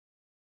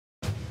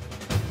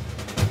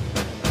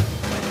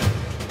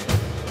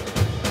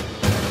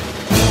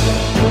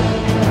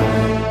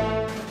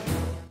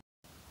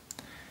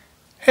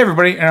Hey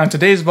everybody, and on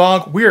today's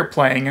vlog, we are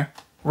playing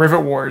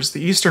Rivet Wars, the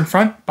Eastern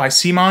Front by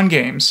CMON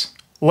Games.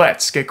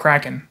 Let's get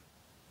cracking.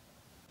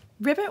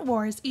 Rivet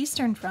Wars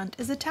Eastern Front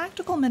is a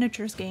tactical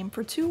miniatures game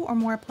for 2 or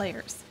more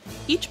players.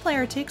 Each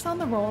player takes on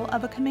the role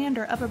of a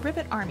commander of a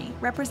Rivet army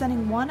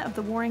representing one of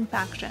the warring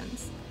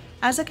factions.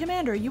 As a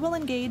commander, you will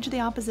engage the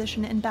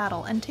opposition in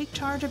battle and take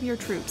charge of your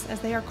troops as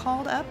they are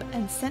called up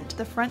and sent to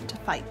the front to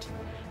fight.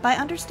 By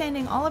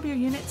understanding all of your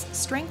unit's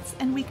strengths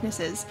and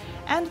weaknesses,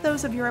 and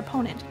those of your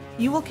opponent,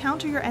 you will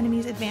counter your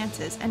enemy's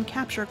advances and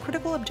capture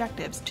critical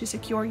objectives to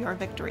secure your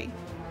victory.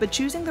 But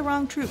choosing the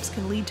wrong troops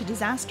can lead to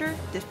disaster,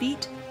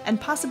 defeat,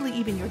 and possibly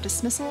even your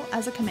dismissal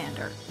as a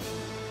commander.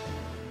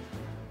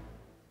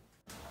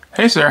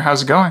 Hey Sarah,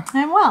 how's it going?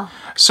 I'm well.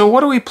 So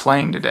what are we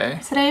playing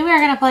today? Today we are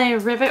going to play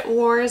Rivet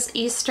Wars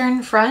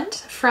Eastern Front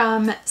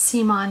from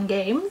CMON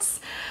Games.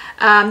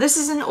 This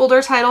is an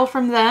older title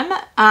from them,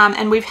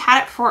 and we've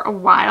had it for a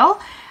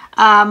while.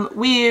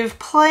 We've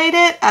played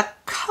it a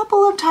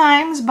couple of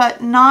times,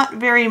 but not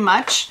very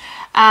much.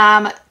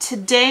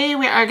 Today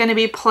we are going to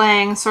be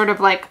playing sort of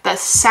like the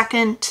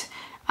second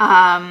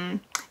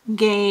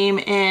game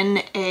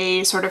in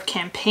a sort of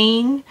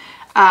campaign.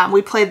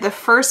 We played the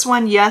first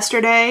one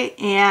yesterday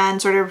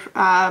and sort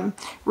of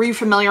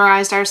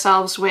re-familiarized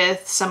ourselves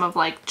with some of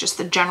like just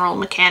the general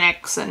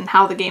mechanics and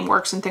how the game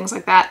works and things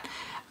like that.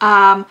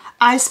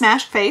 I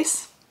smashed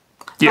face,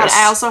 yes. But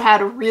I also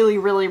had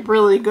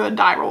really good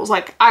die rolls.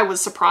 Like, I was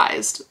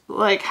surprised,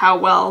 like, how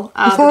well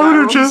if I would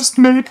have just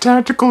made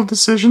tactical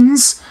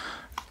decisions,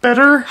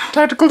 better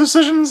tactical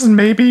decisions, and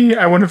maybe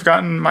I wouldn't have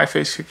gotten my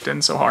face kicked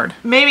in so hard.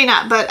 Maybe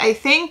not, but I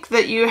think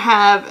that you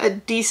have a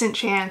decent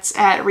chance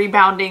at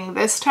rebounding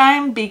this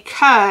time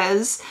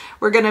because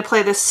we're going to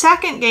play the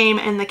second game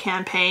in the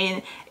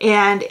campaign,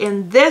 and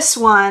in this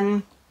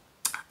one,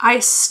 I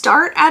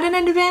start at an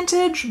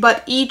advantage,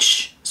 but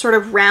each sort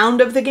of round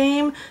of the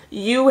game,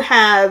 you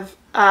have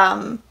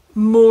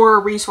more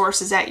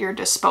resources at your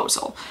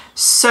disposal.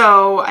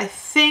 So I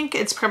think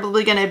it's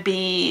probably going to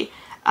be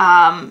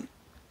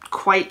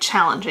quite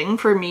challenging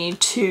for me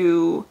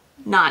to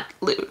not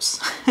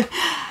lose.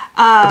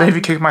 But then if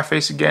you kick my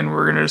face again,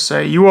 we're going to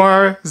say, you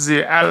are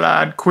the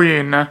Allied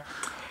Queen.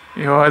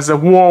 You know, as a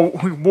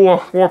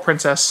war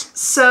princess.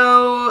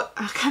 So,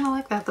 I kind of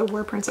like that, the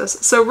war princess.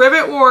 So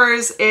Rivet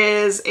Wars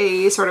is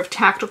a sort of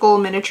tactical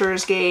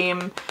miniatures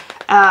game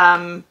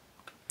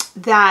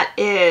that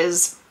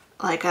is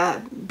like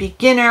a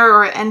beginner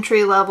or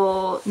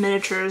entry-level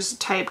miniatures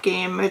type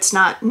game. It's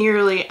not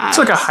nearly as...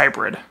 It's like a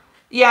hybrid.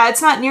 Yeah,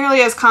 it's not nearly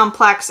as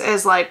complex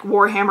as like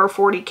Warhammer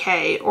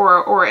 40k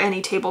or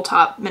any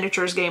tabletop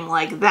miniatures game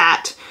like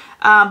that.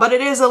 But it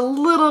is a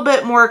little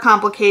bit more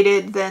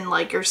complicated than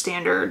like your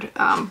standard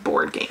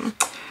board game.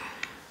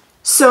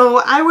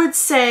 So I would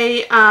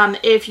say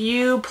if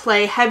you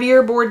play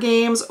heavier board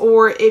games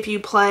or if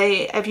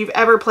you've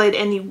ever played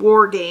any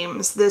war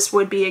games, this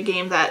would be a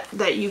game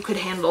that you could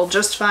handle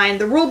just fine.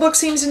 The rulebook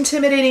seems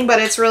intimidating,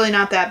 but it's really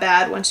not that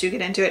bad once you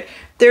get into it.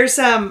 There's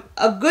a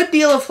good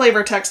deal of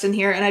flavor text in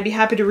here, and I'd be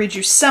happy to read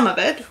you some of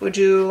it. Would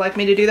you like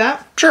me to do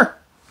that? Sure.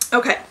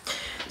 Okay,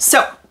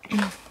 so...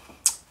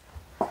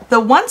 The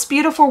once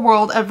beautiful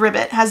world of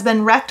Rivet has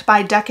been wrecked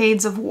by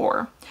decades of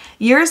war.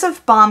 Years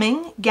of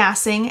bombing,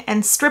 gassing,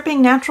 and stripping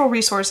natural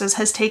resources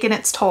has taken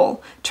its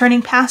toll,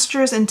 turning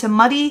pastures into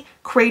muddy,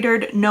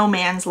 cratered no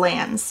man's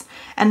lands,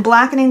 and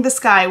blackening the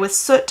sky with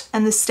soot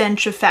and the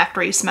stench of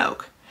factory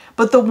smoke.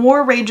 But the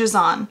war rages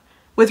on.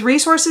 With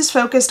resources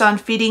focused on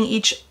feeding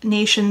each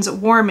nation's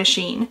war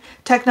machine,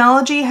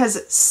 technology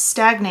has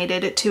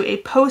stagnated to a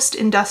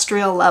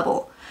post-industrial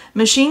level.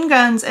 Machine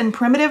guns and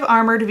primitive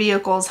armored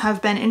vehicles have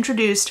been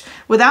introduced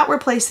without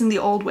replacing the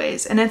old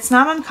ways, and it's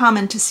not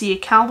uncommon to see a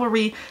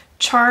cavalry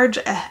charge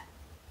of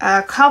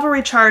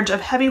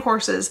heavy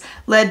horses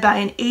led by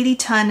an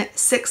 80-ton,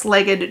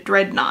 six-legged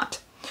dreadnought.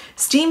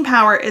 Steam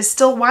power is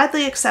still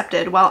widely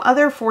accepted, while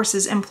other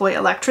forces employ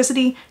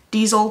electricity,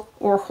 diesel,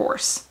 or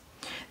horse.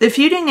 The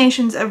feuding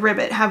nations of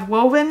Rivet have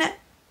woven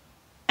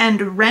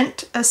and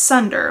rent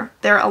asunder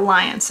their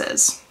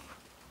alliances.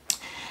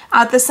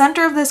 At the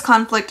center of this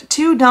conflict,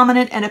 2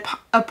 dominant and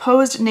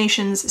opposed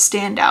nations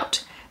stand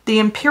out. The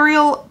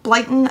Imperial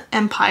Blighton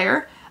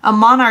Empire, a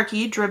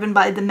monarchy driven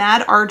by the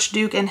Mad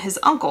Archduke and his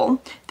uncle,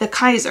 the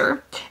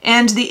Kaiser,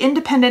 and the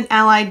independent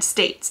Allied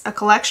States, a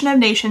collection of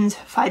nations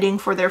fighting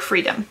for their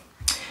freedom.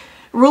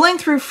 Ruling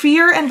through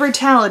fear and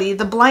brutality,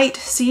 the Blight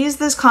sees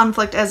this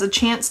conflict as a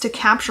chance to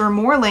capture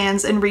more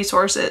lands and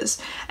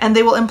resources, and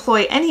they will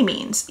employ any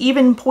means,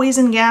 even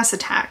poison gas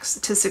attacks,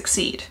 to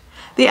succeed.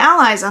 The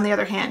Allies, on the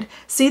other hand,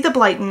 see the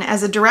Blighton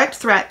as a direct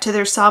threat to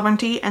their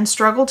sovereignty and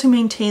struggle to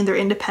maintain their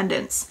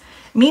independence.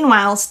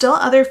 Meanwhile, still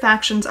other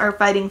factions are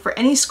fighting for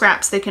any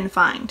scraps they can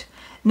find.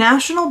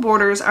 National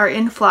borders are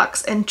in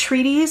flux, and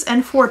treaties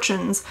and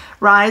fortunes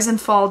rise and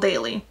fall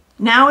daily.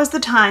 Now is the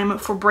time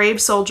for brave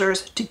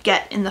soldiers to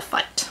get in the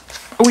fight.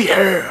 Oh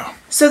yeah!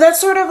 So that's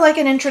sort of like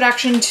an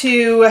introduction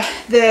to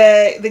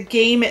the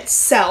game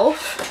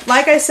itself.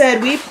 Like I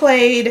said, we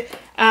played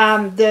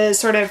the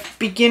sort of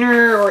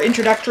beginner or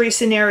introductory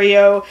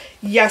scenario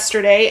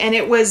yesterday, and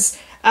it was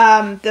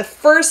the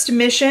first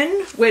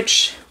mission,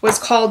 which was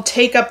called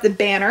Take Up the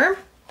Banner,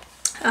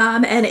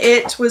 and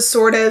it was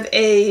sort of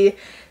a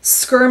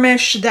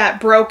skirmish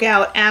that broke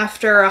out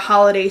after a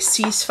holiday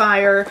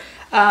ceasefire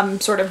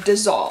sort of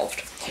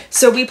dissolved.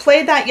 So we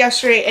played that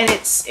yesterday, and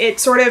it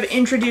sort of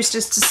introduced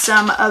us to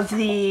some of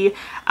the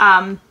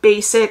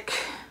basic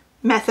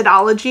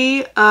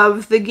methodology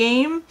of the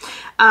game.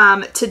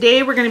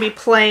 Today we're going to be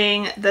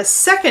playing the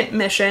second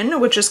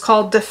mission, which is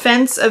called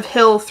Defense of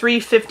Hill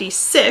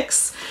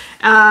 356.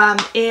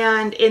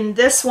 And in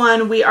this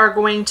one, we are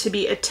going to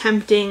be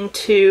attempting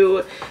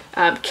to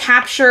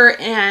capture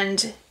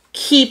and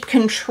keep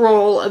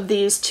control of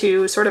these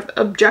two sort of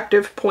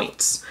objective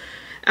points.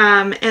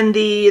 And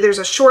there's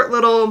a short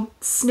little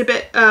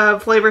snippet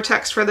of flavor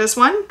text for this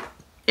one.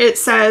 It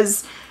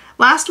says,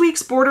 last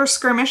week's border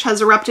skirmish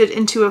has erupted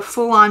into a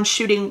full-on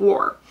shooting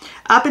war.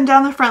 Up and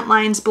down the front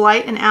lines,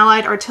 Blight and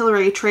Allied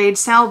artillery trade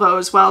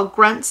salvos while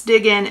grunts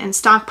dig in and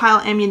stockpile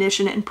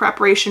ammunition in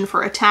preparation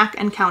for attack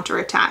and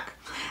counterattack.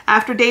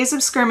 After days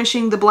of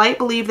skirmishing, the Blight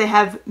believe they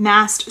have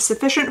massed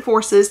sufficient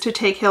forces to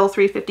take Hill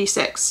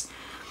 356.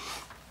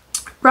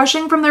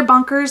 Rushing from their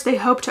bunkers, they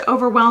hope to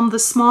overwhelm the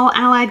small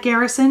Allied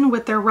garrison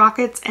with their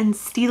rockets and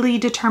steely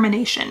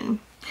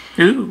determination.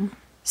 Ooh.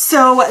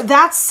 So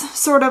that's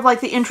sort of like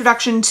the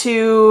introduction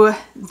to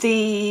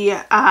the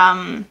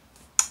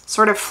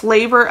sort of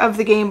flavor of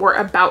the game we're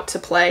about to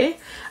play.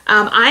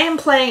 I am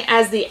playing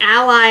as the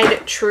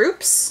Allied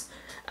troops,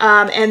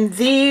 and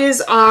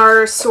these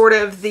are sort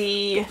of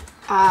the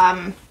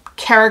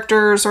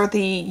characters or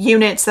the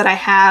units that I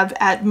have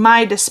at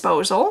my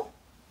disposal.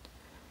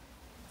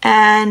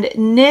 And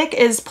Nick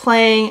is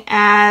playing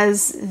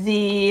as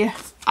the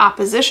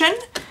opposition,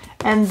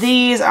 and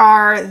these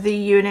are the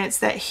units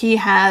that he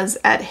has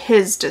at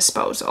his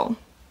disposal.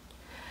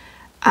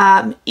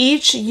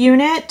 Each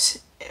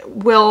unit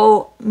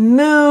will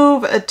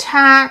move,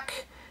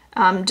 attack,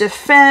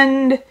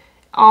 defend,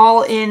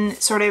 all in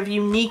sort of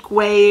unique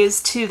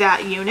ways to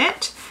that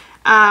unit.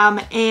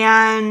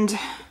 And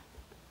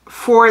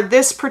for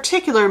this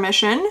particular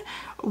mission,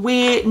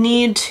 we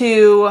need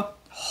to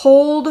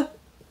hold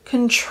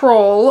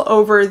control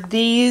over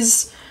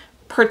these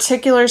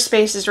particular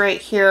spaces right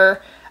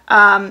here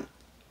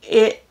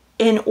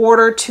in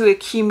order to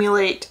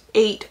accumulate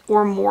 8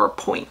 or more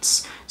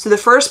points. So the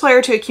first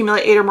player to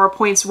accumulate 8 or more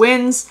points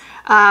wins,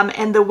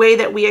 and the way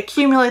that we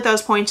accumulate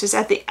those points is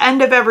at the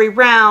end of every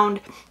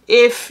round.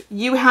 If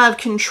you have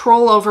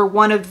control over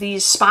one of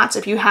these spots,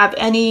 if you have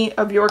any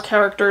of your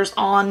characters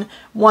on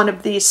one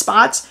of these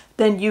spots,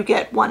 then you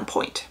get 1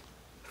 point.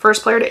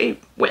 First player to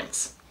 8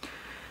 wins.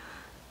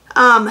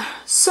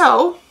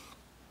 So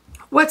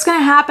what's going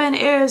to happen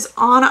is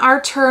on our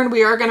turn,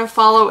 we are going to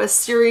follow a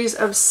series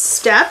of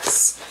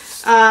steps.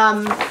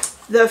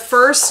 The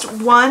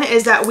first one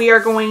is that we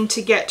are going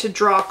to get to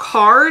draw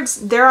cards.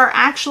 There are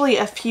actually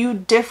a few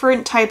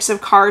different types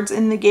of cards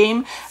in the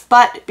game,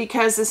 but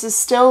because this is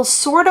still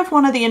sort of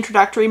one of the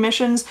introductory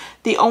missions,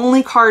 the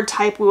only card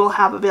type we will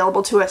have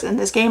available to us in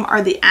this game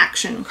are the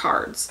action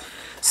cards.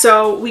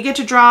 So we get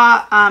to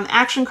draw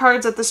action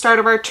cards at the start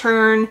of our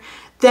turn.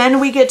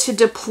 Then we get to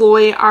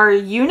deploy our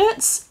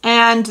units,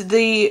 and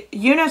the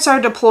units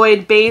are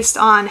deployed based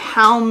on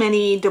how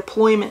many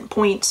deployment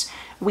points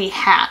we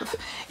have.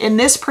 In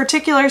this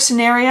particular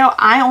scenario,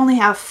 I only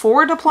have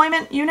 4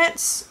 deployment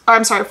points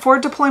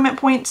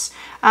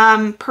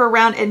per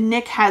round, and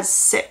Nick has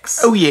 6.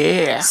 Oh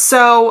yeah.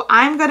 So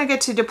I'm gonna get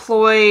to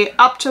deploy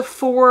up to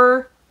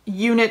 4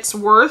 units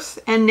worth,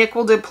 and Nick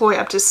will deploy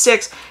up to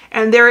 6.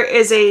 And there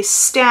is a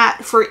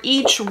stat for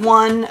each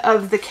one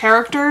of the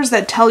characters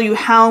that tell you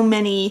how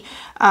many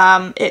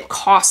it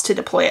costs to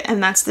deploy it,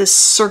 and that's this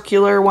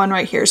circular one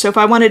right here. So if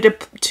I wanted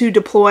to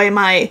deploy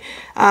my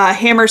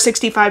Hammer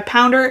 65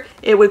 pounder,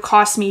 it would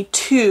cost me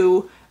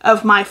 2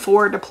 of my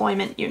 4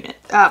 deployment unit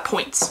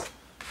points.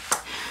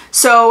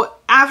 So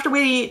after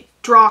we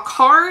draw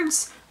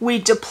cards, we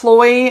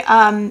deploy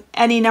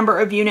any number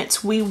of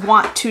units we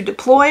want to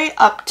deploy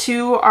up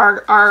to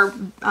our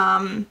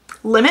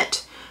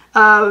limit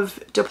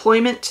of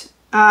deployment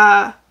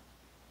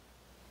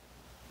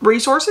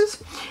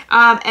resources.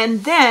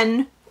 And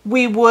then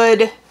we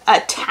would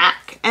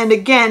attack. And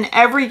again,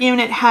 every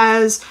unit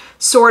has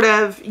sort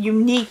of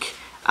unique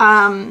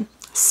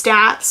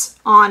stats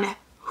on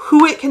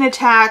who it can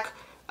attack,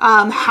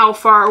 how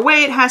far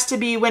away it has to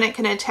be when it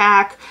can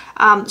attack,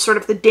 sort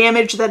of the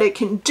damage that it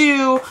can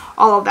do,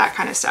 all of that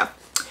kind of stuff.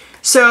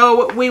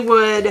 So we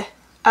would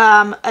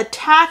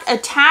attack.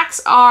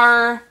 Attacks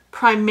are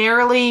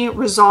primarily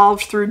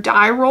resolved through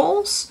die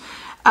rolls,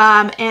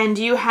 and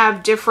you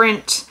have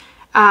different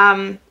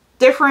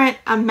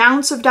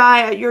amounts of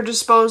die at your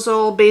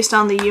disposal based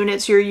on the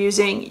units you're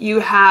using.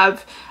 You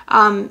have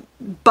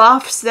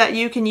buffs that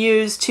you can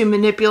use to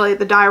manipulate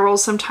the die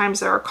rolls. Sometimes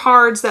there are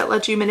cards that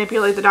let you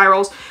manipulate the die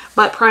rolls,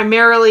 but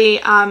primarily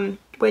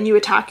when you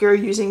attack, you're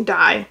using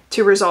die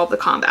to resolve the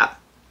combat.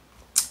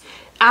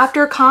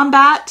 After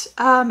combat,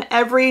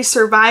 every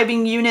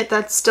surviving unit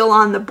that's still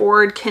on the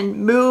board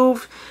can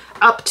move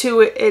up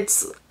to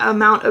its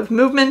amount of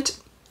movement.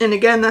 And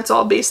again, that's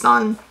all based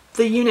on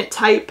the unit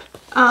type.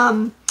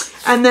 And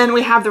then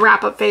we have the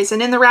wrap-up phase. And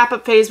in the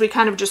wrap-up phase, we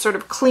kind of just sort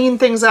of clean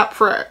things up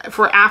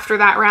for after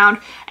that round.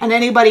 And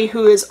anybody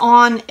who is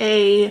on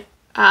a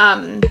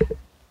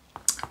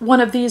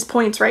one of these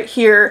points right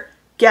here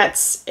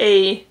gets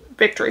a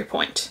victory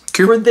point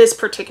for this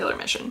particular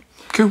mission.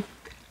 Cool.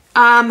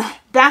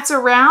 That's a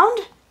round.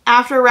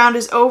 After a round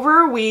is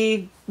over,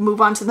 we move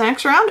on to the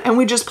next round, and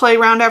we just play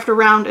round after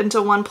round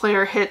until one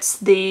player hits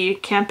the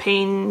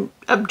campaign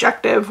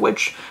objective,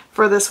 which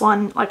for this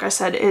one, like I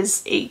said,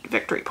 is 8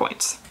 victory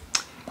points.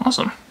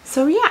 Awesome.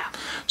 So yeah.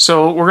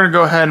 So we're going to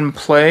go ahead and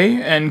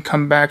play and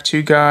come back to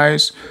you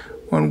guys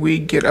when we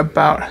get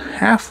about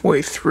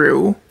halfway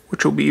through,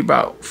 which will be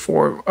about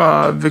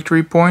 4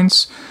 victory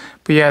points.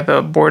 But yeah,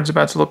 the board's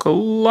about to look a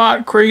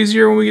lot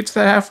crazier when we get to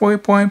that halfway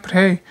point, but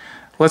hey,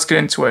 let's get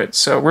into it.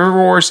 So, Rivet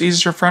Wars,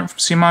 Eastern Front from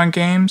CMON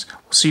Games.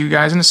 We'll see you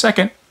guys in a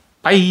second.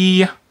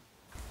 Bye!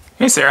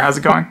 Hey Sarah, how's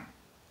it going?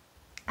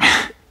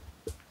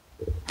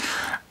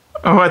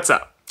 What's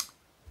up?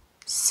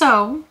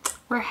 So,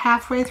 we're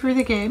halfway through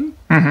the game.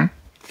 Mm-hmm.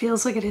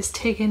 Feels like it has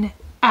taken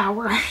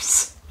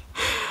hours.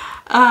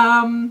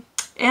 And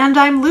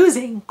I'm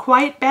losing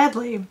quite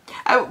badly.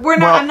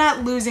 I'm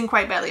not losing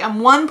quite badly. I'm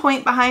 1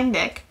 point behind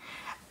Nick,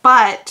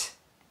 but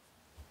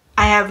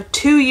I have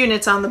 2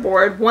 units on the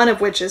board, one of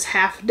which is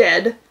half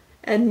dead,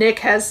 and Nick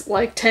has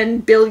like 10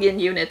 billion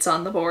units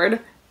on the board,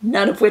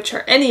 none of which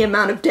are any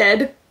amount of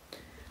dead.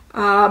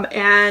 But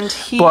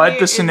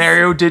the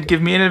scenario did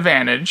give me an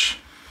advantage.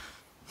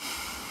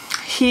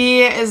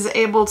 He is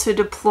able to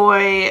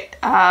deploy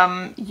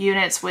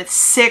units with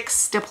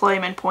 6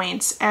 deployment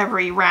points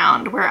every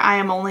round, where I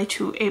am only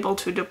able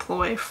to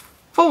deploy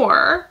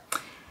 4.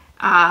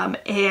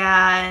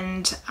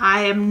 And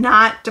I am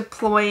not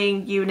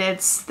deploying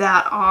units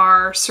that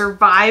are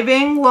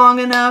surviving long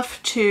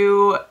enough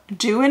to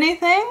do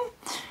anything.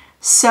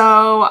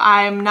 So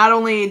I'm not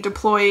only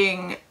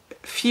deploying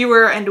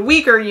fewer and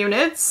weaker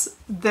units,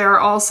 they're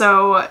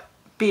also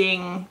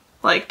being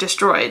like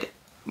destroyed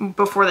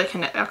before they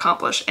can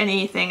accomplish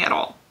anything at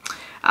all,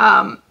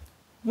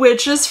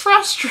 which is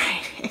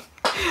frustrating.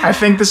 I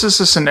think this is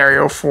a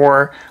scenario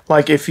for,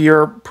 like, if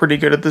you're pretty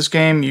good at this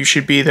game, you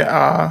should be the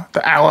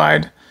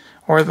allied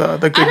or the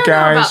good guys. I don't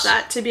know about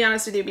that, to be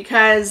honest with you,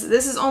 because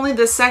this is only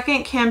the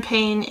 2nd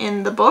campaign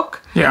in the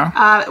book.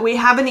 Yeah. We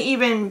haven't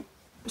even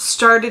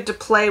started to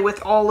play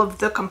with all of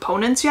the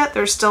components yet.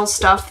 There's still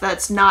stuff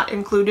that's not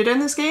included in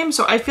this game,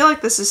 so I feel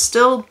like this is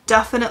still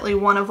definitely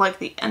one of, like,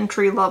 the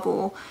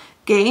entry-level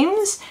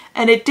games,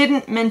 and it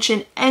didn't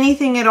mention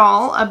anything at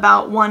all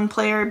about one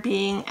player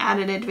being at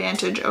an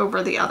advantage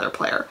over the other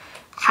player.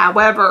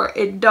 However,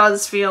 it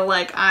does feel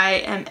like I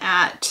am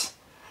at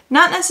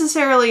not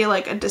necessarily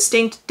like a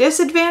distinct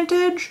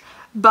disadvantage,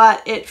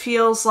 but it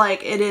feels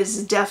like it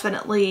is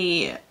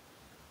definitely,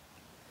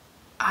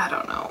 I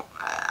don't know,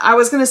 I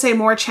was going to say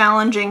more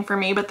challenging for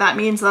me, but that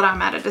means that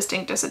I'm at a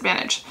distinct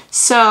disadvantage.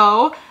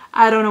 So,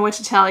 I don't know what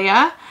to tell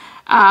ya.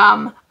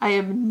 I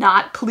am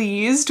not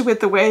pleased with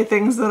the way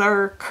things that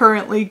are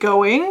currently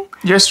going.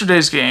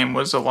 Yesterday's game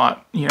was a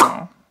lot,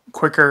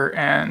 quicker,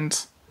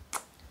 and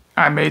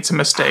I made some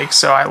mistakes,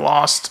 so I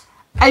lost.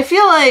 I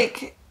feel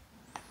like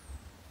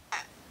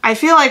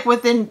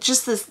within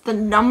just the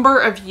number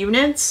of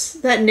units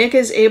that Nick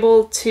is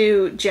able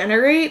to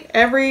generate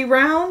every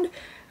round,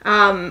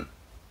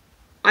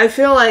 I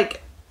feel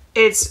like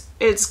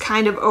it's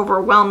kind of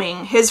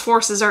overwhelming. His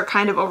forces are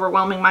kind of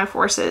overwhelming my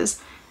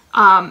forces.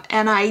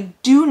 And I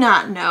do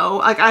not know,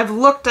 like, I've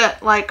looked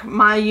at, like,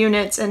 my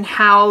units and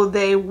how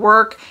they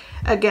work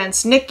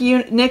against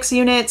Nick's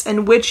units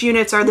and which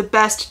units are the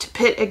best to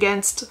pit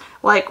against,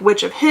 like,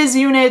 which of his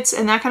units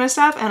and that kind of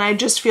stuff, and I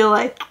just feel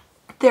like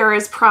there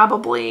is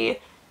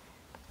probably,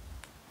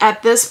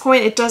 at this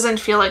point, it doesn't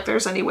feel like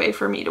there's any way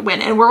for me to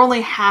win, and we're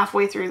only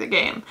halfway through the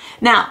game.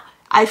 Now,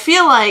 I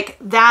feel like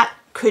that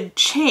could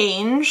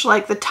change,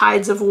 like, the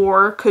tides of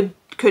war could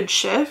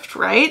shift,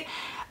 right?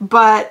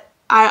 But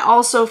I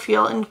also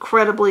feel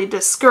incredibly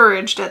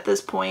discouraged at this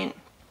point.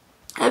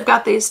 I've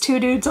got these 2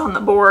 dudes on the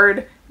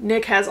board,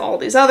 Nick has all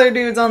these other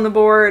dudes on the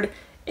board,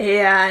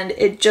 and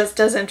it just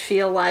doesn't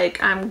feel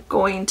like I'm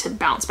going to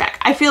bounce back.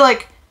 I feel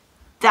like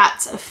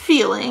that's a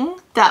feeling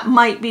that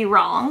might be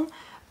wrong,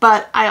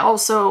 but I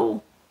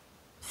also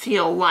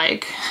feel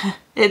like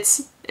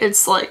it's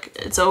like,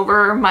 it's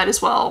over, might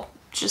as well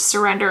just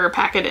surrender or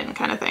pack it in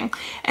kind of thing.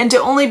 And to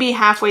only be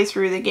halfway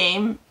through the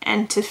game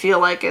and to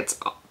feel like it's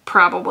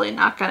probably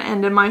not going to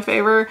end in my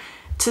favor,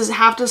 to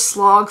have to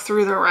slog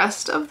through the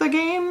rest of the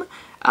game,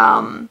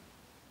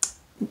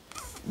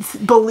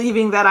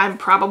 believing that I'm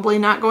probably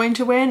not going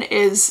to win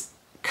is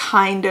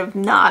kind of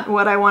not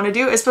what I want to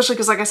do, especially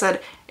because, like I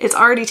said, it's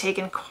already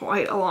taken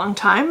quite a long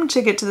time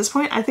to get to this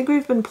point. I think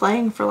we've been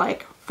playing for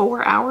like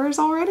 4 hours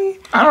already.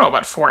 I don't know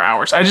about 4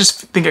 hours. I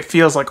just think it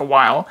feels like a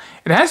while.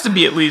 It has to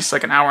be at least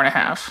like an hour and a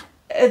half.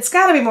 It's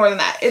got to be more than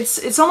that.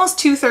 It's almost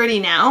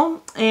 2:30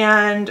 now,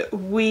 and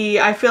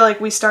I feel like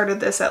we started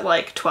this at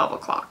like 12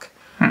 o'clock.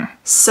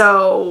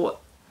 So,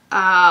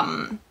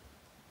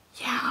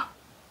 yeah,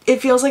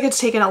 it feels like it's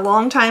taken a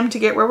long time to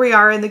get where we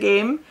are in the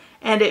game,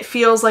 and it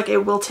feels like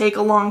it will take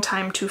a long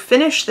time to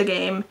finish the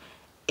game,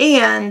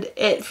 and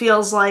it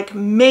feels like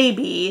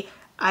maybe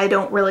I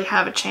don't really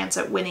have a chance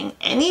at winning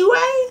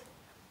anyway.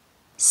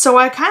 So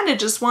I kind of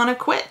just want to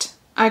quit.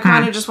 I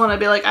kind of just want to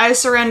be like, I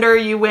surrender,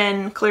 you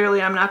win.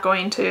 Clearly I'm not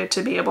going to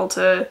be able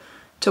to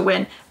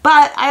win.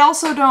 But I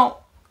also don't,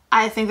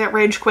 I think that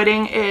rage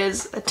quitting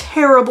is a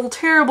terrible,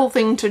 terrible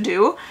thing to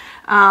do.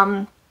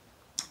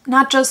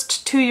 Not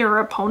just to your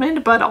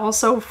opponent, but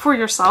also for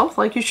yourself.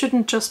 Like, you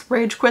shouldn't just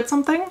rage quit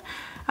something,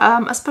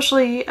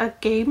 especially a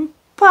game.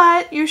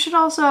 But you should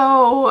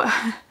also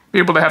be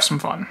able to have some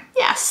fun.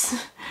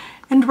 Yes.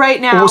 And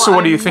right now, so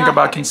what do you think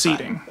about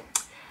conceding?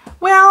 Fun.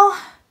 Well,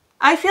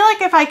 I feel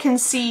like if I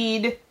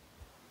concede,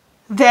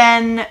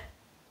 then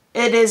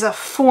it is a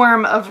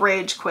form of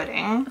rage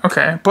quitting.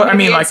 Okay, but I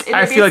mean, like,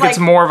 I feel like it's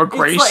more of a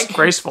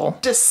graceful.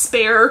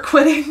 Despair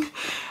quitting.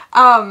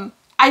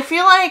 I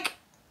feel like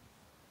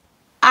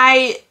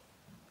I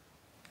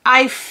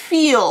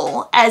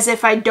feel as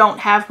if I don't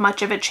have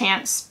much of a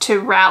chance to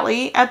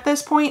rally at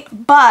this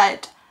point,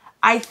 but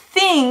I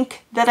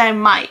think that I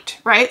might,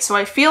 right? So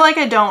I feel like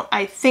I don't,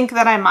 I think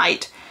that I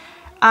might.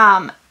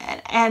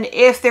 And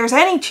if there's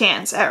any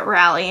chance at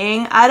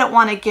rallying, I don't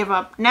want to give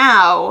up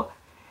now,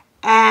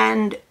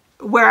 and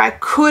where I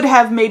could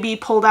have maybe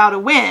pulled out a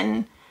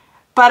win,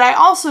 but I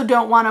also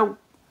don't want to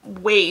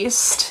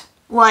waste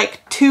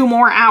like 2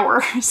 more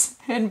hours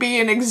and be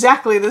in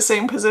exactly the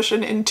same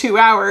position in 2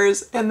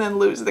 hours and then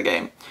lose the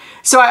game.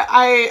 So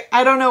I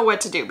don't know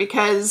what to do,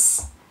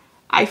 because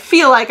I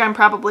feel like I'm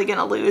probably going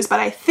to lose, but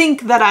I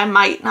think that I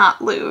might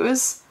not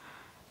lose,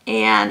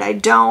 and I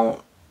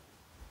don't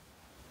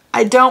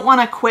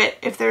want to quit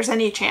if there's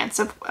any chance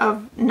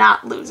of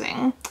not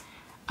losing.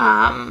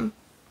 But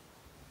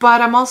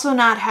I'm also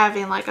not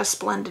having like a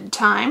splendid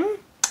time.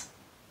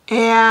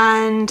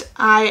 And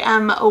I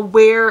am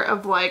aware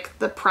of like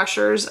the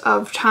pressures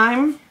of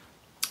time.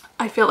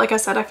 I feel like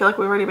we've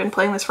already been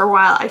playing this for a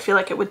while. I feel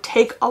like it would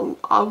take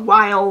a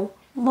while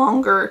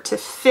longer to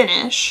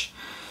finish.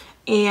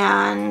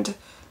 And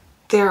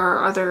there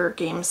are other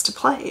games to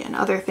play and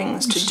other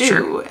things to do.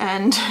 True.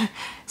 And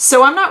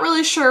so I'm not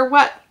really sure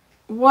what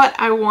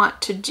I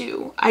want to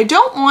do. I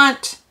don't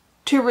want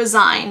to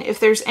resign if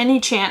there's any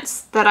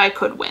chance that I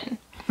could win.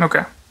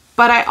 Okay.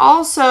 But I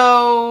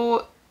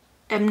also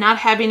am not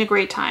having a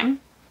great time.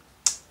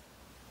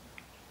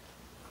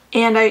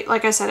 And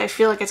like I said, I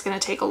feel like it's going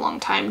to take a long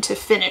time to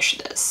finish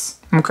this.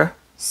 Okay.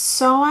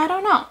 So I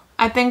don't know.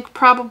 I think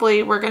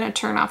probably we're going to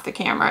turn off the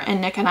camera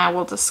and Nick and I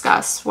will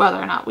discuss whether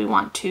or not we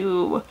want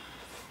to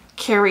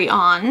carry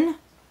on.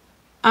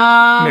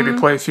 Maybe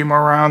play a few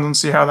more rounds and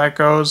see how that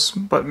goes,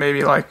 but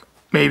maybe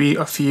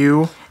a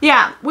few.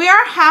 Yeah, we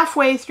are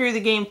halfway through the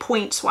game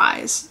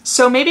points-wise.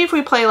 So maybe if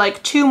we play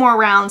like 2 more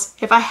rounds,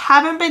 if I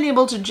haven't been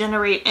able to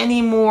generate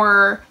any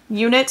more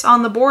units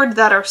on the board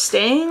that are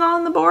staying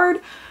on the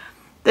board,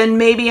 then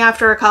maybe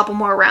after a couple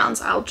more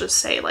rounds, I'll just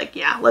say like,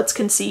 yeah, let's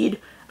concede.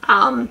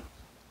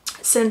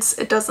 Since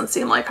it doesn't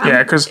seem like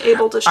I'm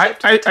able to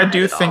shift I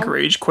do think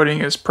rage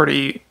quitting is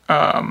pretty,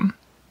 I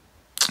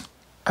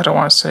don't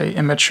want to say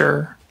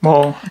immature.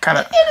 Well, kind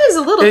of. It is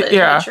a little bit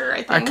immature,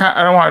 I think.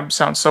 I don't want to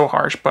sound so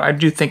harsh, but I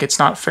do think it's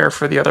not fair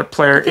for the other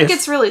player. I think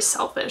it's really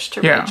selfish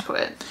to rage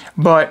quit.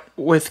 But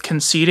with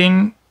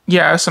conceding,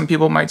 yeah, some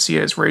people might see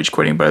it as rage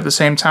quitting, but at the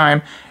same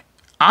time,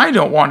 I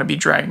don't want to be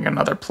dragging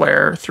another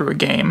player through a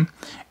game.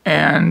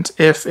 And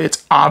if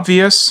it's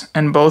obvious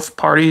and both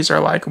parties are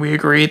like, we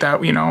agree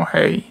that, you know,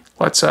 hey,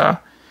 let's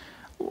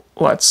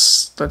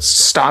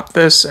stop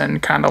this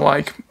and kind of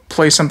like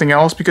play something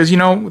else, because, you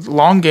know,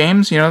 long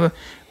games, you know,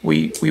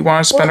 we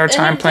want to spend our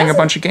time playing a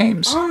bunch of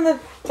games. On the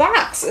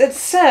box, it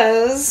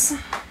says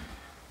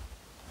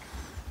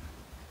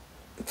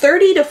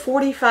 30 to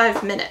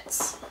 45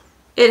 minutes.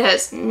 It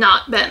has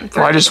not been 30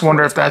 Well, I just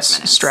wonder if minutes.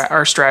 that's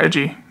our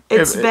strategy.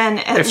 It's been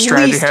at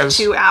least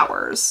 2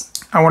 hours.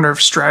 I wonder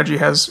if strategy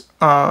has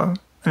an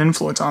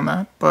influence on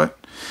that. But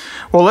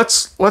well,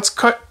 let's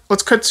cut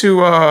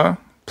to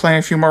playing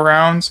a few more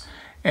rounds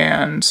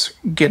and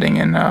getting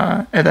in,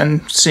 and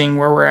then seeing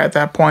where we're at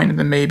that point, and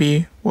then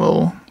maybe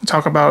we'll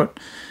talk about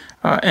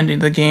ending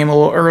the game a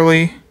little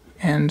early,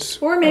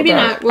 or maybe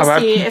not. We'll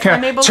see if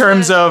I'm able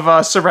terms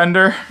of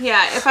surrender.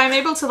 Yeah, if I'm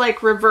able to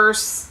like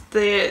reverse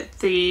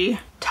the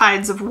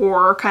tides of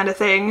war kind of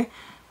thing.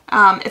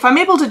 If I'm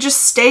able to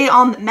just stay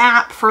on the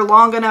map for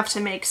long enough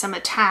to make some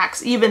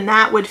attacks, even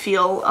that would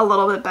feel a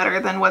little bit better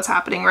than what's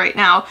happening right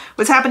now.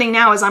 What's happening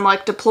now is I'm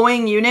like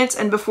deploying units,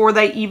 and before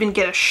they even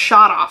get a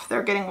shot off,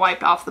 they're getting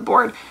wiped off the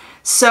board.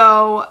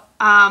 So,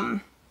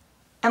 and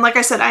like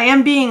I said, I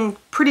am being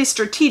pretty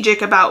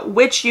strategic about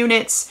which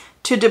units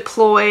to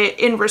deploy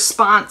in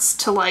response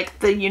to like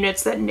the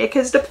units that Nick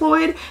has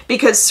deployed,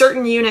 because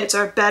certain units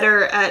are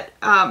better at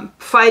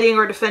fighting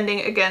or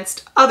defending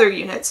against other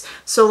units.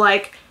 So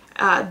like,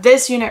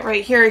 this unit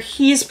right here,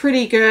 he's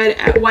pretty good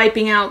at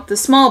wiping out the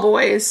small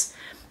boys.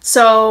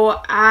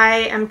 So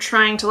I am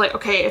trying to like,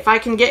 okay, if I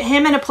can get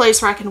him in a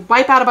place where I can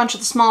wipe out a bunch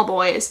of the small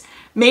boys,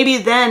 maybe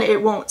then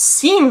it won't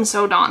seem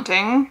so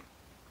daunting.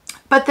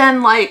 But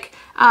then like,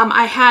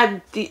 I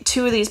had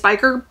two of these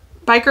biker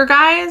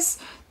guys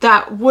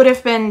that would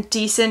have been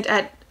decent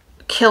at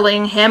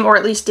killing him or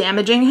at least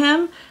damaging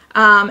him.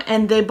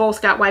 And they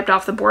both got wiped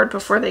off the board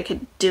before they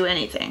could do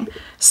anything.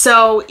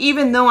 So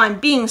even though I'm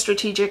being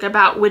strategic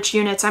about which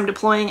units I'm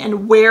deploying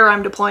and where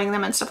I'm deploying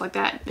them and stuff like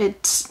that,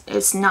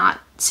 it's not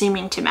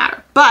seeming to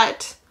matter.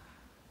 But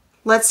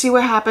let's see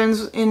what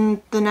happens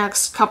in the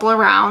next couple of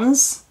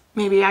rounds.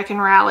 Maybe I can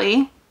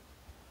rally.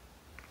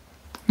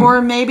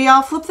 Or maybe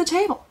I'll flip the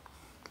table.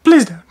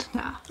 Please don't.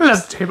 No. Flip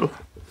the table.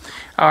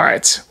 All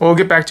right. We'll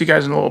get back to you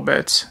guys in a little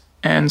bit.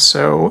 And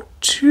so,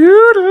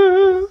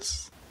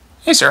 toodles.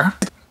 Hey, Sarah.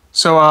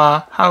 So,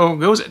 how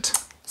goes it?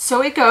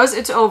 So it goes.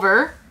 It's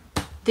over.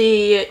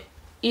 The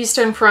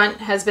Eastern Front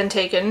has been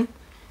taken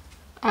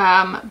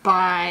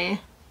by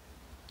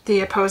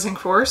the opposing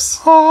force.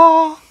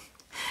 Oh.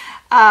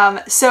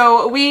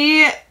 So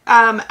we,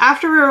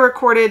 after we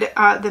recorded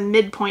the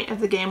midpoint of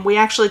the game, we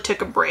actually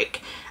took a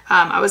break.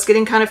 I was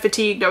getting kind of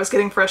fatigued. I was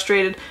getting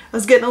frustrated. I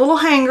was getting a little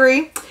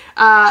hangry.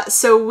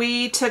 So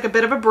we took a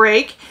bit of a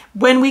break.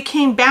 When we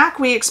came back,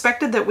 we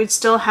expected that we'd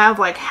still have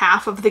like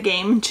half of the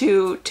game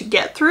to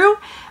get through,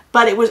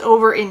 but it was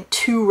over in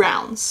 2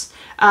 rounds.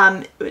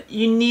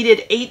 You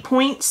needed 8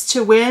 points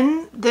to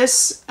win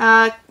this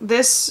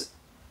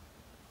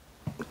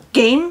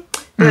game.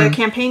 The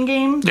campaign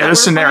game? Yeah,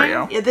 this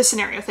scenario. Yeah, this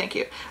scenario, thank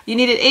you. You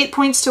needed 8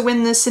 points to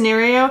win this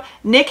scenario.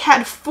 Nick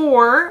had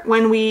 4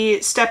 when we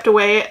stepped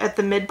away at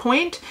the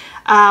midpoint.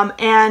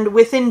 And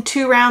within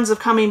 2 rounds of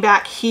coming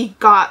back, he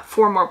got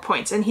 4 more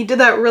points. And he did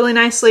that really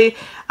nicely.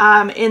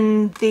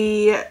 In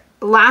the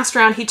last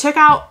round, he took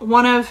out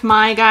one of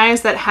my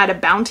guys that had a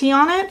bounty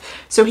on it.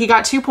 So he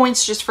got 2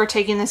 points just for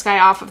taking this guy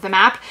off of the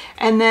map.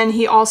 And then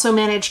he also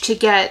managed to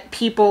get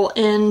people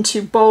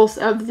into both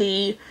of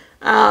the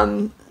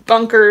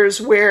bunkers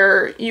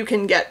where you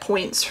can get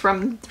points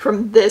from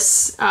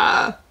this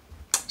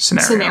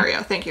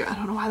scenario. Thank you. I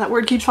don't know why that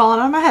word keeps falling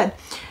out of my head.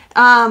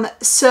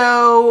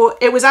 So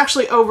it was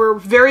actually over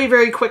very,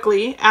 very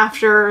quickly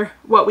after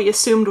what we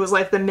assumed was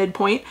like the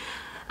midpoint.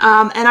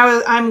 And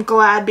I'm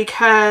glad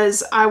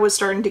because I was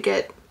starting to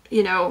get,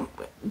 done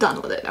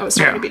with it. I was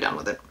starting to be done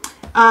with it.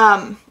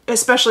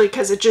 Especially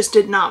because it just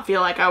did not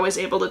feel like I was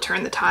able to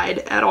turn the tide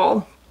at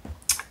all.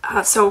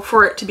 So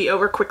for it to be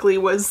over quickly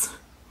was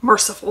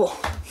merciful.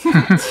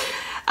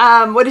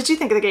 What did you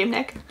think of the game,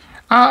 Nick?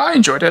 I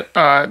enjoyed it.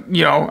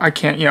 I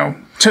can't,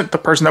 the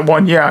person that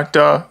won,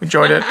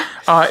 enjoyed it.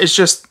 It's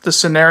just the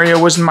scenario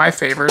wasn't my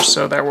favor,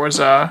 so there was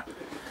a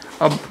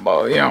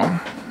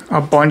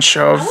bunch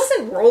of... I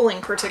wasn't rolling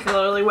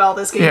particularly well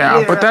this game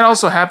either. but that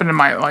also happened in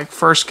my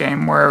first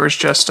game where it was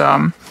just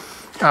it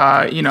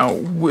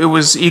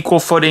was equal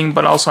footing,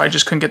 but also I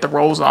just couldn't get the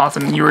rolls off,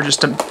 and you were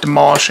just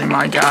demolishing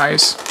my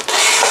guys.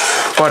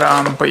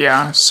 But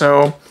yeah,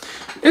 so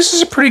this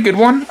is a pretty good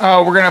one.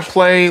 We're gonna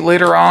play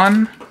later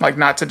on, like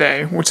not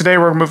today. Today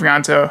we're moving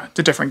on to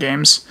different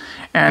games,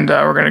 and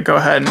we're gonna go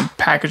ahead and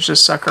package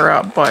this sucker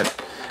up. But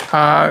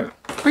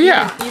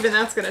yeah, even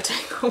that's gonna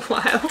take a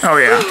while. Oh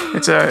yeah,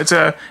 it's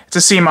a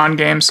CMON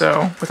game,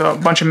 so with a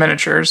bunch of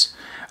miniatures.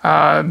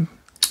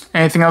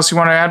 Anything else you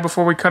want to add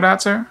before we cut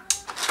out, Sarah?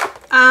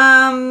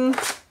 No,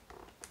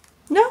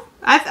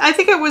 I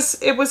think it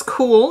was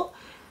cool.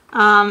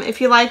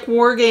 If you like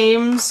war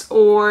games,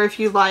 or if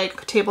you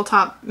like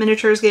tabletop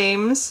miniatures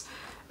games,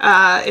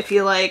 if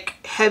you like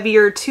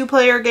heavier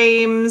 2-player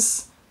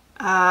games,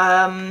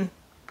 then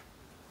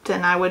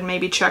I would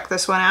maybe check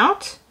this one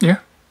out. Yeah,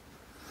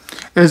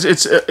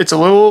 it's a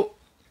little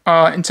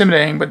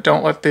intimidating, but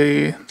don't let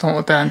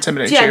that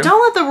intimidate you. Yeah,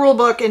 don't let the rule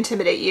book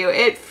intimidate you.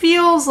 It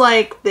feels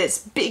like this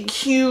big,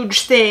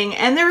 huge thing,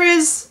 and there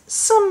is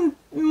some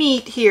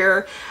meat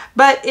here.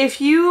 But if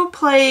you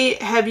play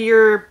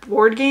heavier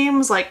board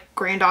games like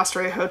Grand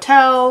Austria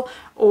Hotel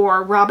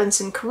or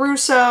Robinson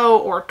Crusoe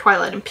or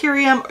Twilight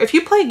Imperium, if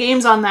you play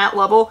games on that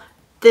level,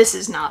 this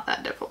is not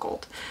that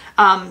difficult.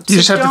 You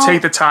just have to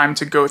take the time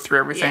to go through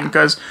everything,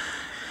 because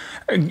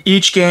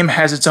each game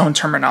has its own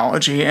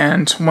terminology,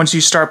 and once you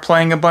start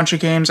playing a bunch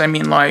of games, I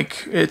mean,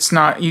 like, it's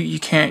not, you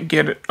can't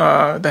get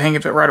the hang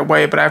of it right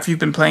away, but after you've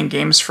been playing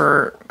games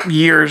for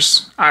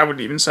years, I would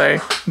even say,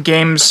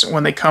 games,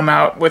 when they come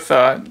out with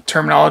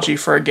terminology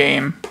for a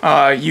game,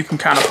 you can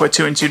kind of put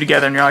 2 and 2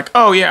 together, and you're like,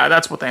 oh yeah,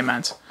 that's what they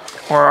meant.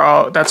 Or,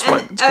 oh, that's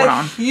what's going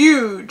on. A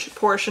huge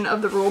portion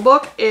of the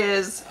rulebook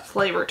is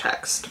flavor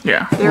text.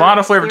 Yeah, a lot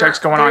of flavor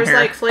text going on here.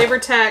 There's like flavor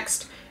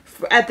text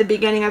at the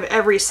beginning of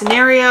every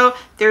scenario.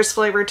 There's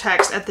flavor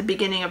text at the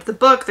beginning of the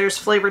book. There's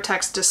flavor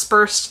text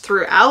dispersed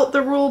throughout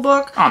the rule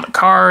book. On the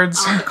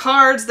cards. On the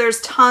cards, there's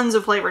tons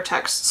of flavor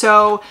text.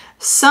 So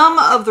some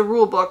of the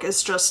rule book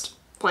is just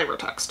flavor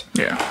text.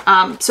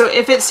 Yeah. So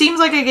if it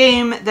seems like a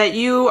game that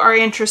you are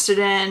interested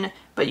in,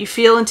 but you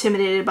feel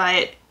intimidated by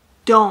it,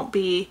 don't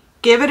be.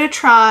 Give it a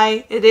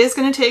try. It is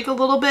going to take a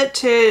little bit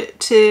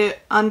to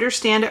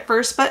understand at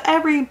first, but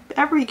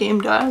every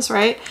game does,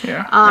 right?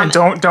 Yeah. And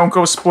don't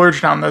go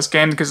splurging on this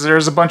game because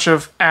there's a bunch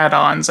of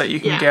add-ons that you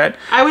can get.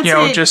 I would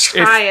say just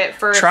try it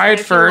first. Try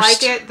it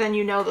first. If you like it, then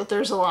you know that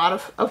there's a lot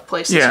of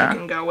places you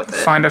can go with it.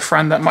 Find a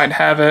friend that might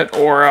have it,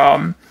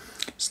 or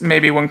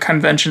maybe when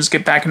conventions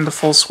get back into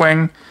full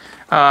swing,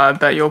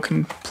 that you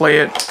can play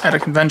it at a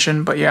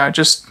convention. But yeah,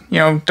 just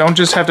don't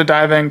just have to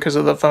dive in because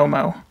of the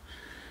FOMO.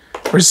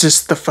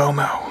 Resist the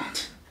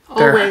FOMO.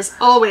 Always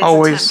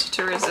attempt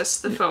to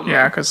resist the FOMO.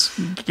 Yeah, because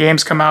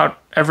games come out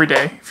every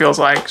day, feels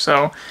like.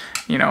 So,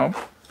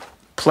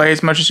 play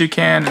as much as you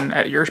can and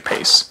at your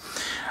pace.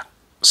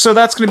 So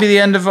that's going to be the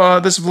end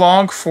of this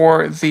vlog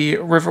for the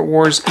Rivet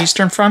Wars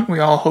Eastern Front. We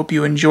all hope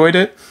you enjoyed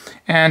it.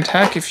 And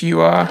heck, if you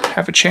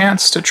have a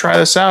chance to try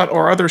this out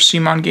or other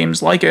CMON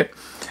games like it,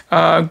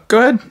 go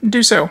ahead and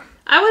do so.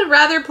 I would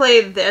rather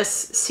play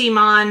this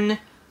CMON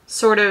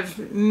sort of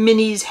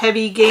minis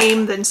heavy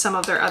game than some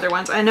of their other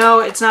ones. I know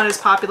it's not as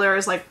popular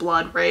as like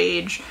Blood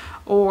Rage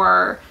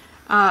or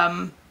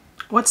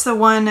what's the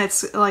one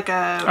that's like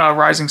a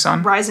Rising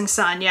Sun. Rising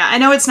Sun. Yeah, I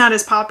know it's not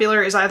as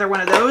popular as either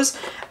one of those,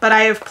 but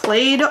I have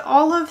played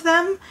all of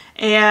them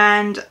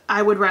and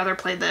I would rather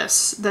play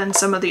this than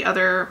some of the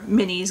other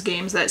minis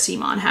games that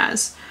CMON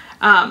has.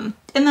 And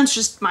that's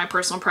just my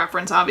personal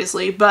preference,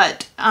 obviously,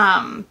 but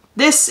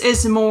this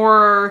is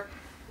more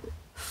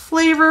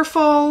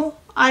flavorful.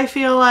 I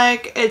feel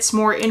like it's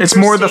more interesting. It's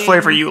more the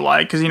flavor you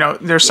like, because,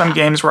 there's some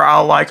games where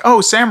I'll like, oh,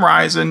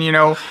 samurais and,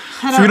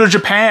 feudal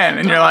Japan,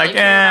 and you're like,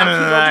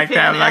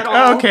 I'm like,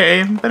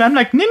 okay, but I'm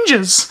like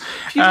ninjas.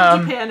 Feudal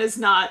Japan is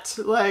not,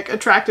 like,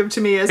 attractive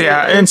to me as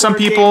and some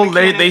people,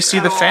 they see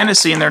the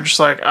fantasy and they're just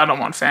like, I don't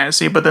want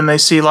fantasy, but then they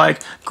see,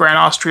 like, Grand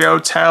Austria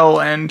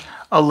Hotel and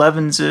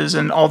 11s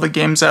and all the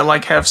games that,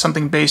 like, have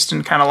something based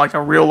in kind of like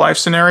a real-life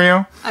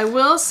scenario. I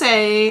will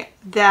say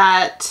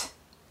that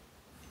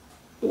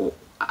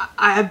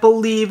I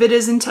believe it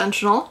is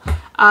intentional,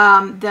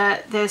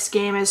 that this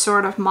game is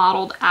sort of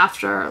modeled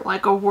after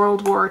like a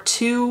World War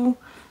II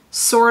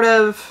sort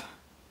of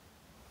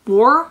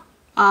war.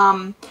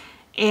 And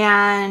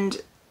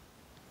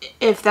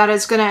if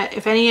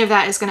any of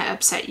that is gonna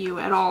upset you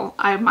at all,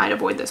 I might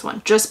avoid this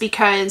one, just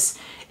because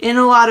in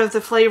a lot of the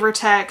flavor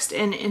text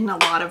and in a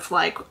lot of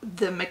like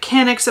the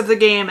mechanics of the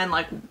game and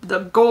like the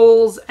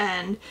goals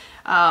and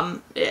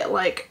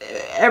like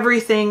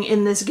everything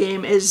in this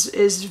game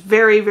is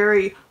very,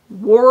 very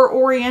war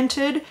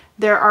oriented.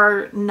 There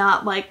are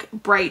not like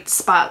bright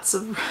spots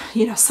of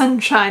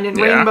sunshine and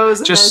rainbows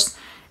in this.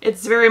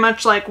 It's very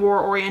much like war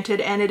oriented,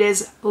 and it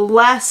is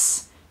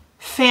less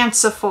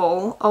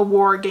fanciful a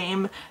war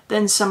game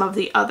than some of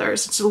the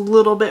others. It's a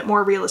little bit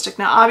more realistic.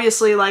 Now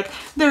obviously, like,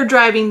 they're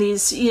driving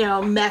these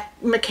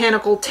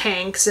mechanical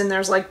tanks, and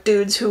there's like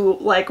dudes who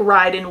like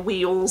ride in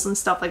wheels and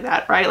stuff like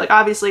that, right? Like,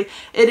 obviously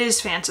it is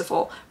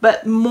fanciful,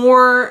 but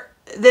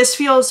this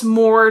feels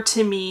more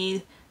to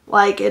me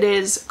like it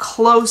is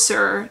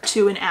closer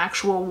to an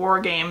actual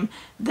war game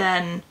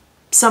than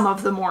some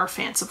of the more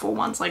fanciful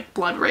ones like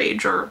Blood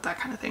Rage or that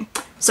kind of thing.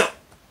 So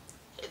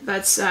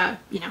that's,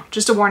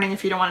 just a warning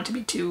if you don't want it to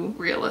be too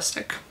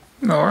realistic.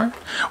 All right.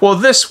 Well,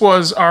 this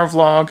was our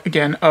vlog,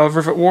 again, of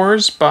Rivet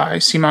Wars by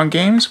CMON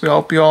Games. We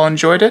hope you all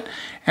enjoyed it,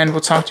 and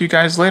we'll talk to you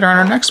guys later on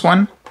our next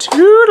one.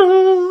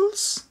 Toodles!